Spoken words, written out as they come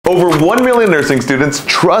Over 1 million nursing students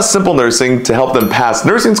trust SimpleNursing to help them pass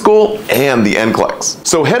nursing school and the NCLEX.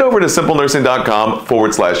 So head over to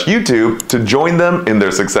simplenursing.com/YouTube to join them in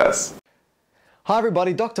their success. Hi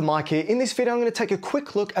everybody, Dr. Mike here. In this video I'm going to take a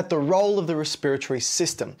quick look at the role of the respiratory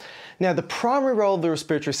system. Now the primary role of the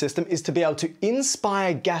respiratory system is to be able to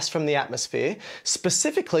inspire gas from the atmosphere.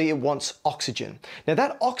 Specifically it wants oxygen. Now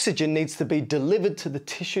that oxygen needs to be delivered to the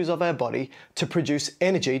tissues of our body to produce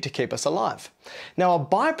energy to keep us alive. Now a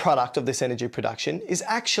byproduct of this energy production is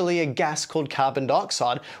actually a gas called carbon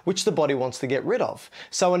dioxide which the body wants to get rid of.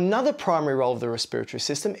 So another primary role of the respiratory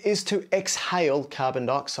system is to exhale carbon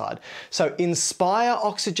dioxide. So inspire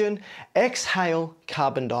oxygen, exhale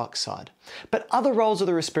carbon dioxide. But other roles of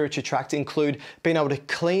the respiratory tract include being able to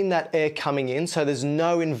clean that air coming in so there's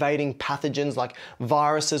no invading pathogens like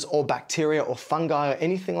viruses or bacteria or fungi or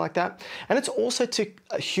anything like that. And it's also to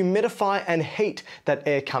humidify and heat that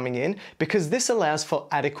air coming in because this allows for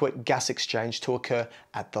adequate gas exchange to occur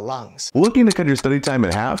at the lungs. Looking to cut your study time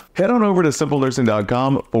in half? Head on over to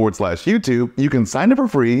simplenursing.com/YouTube. You can sign up for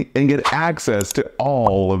free and get access to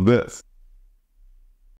all of this.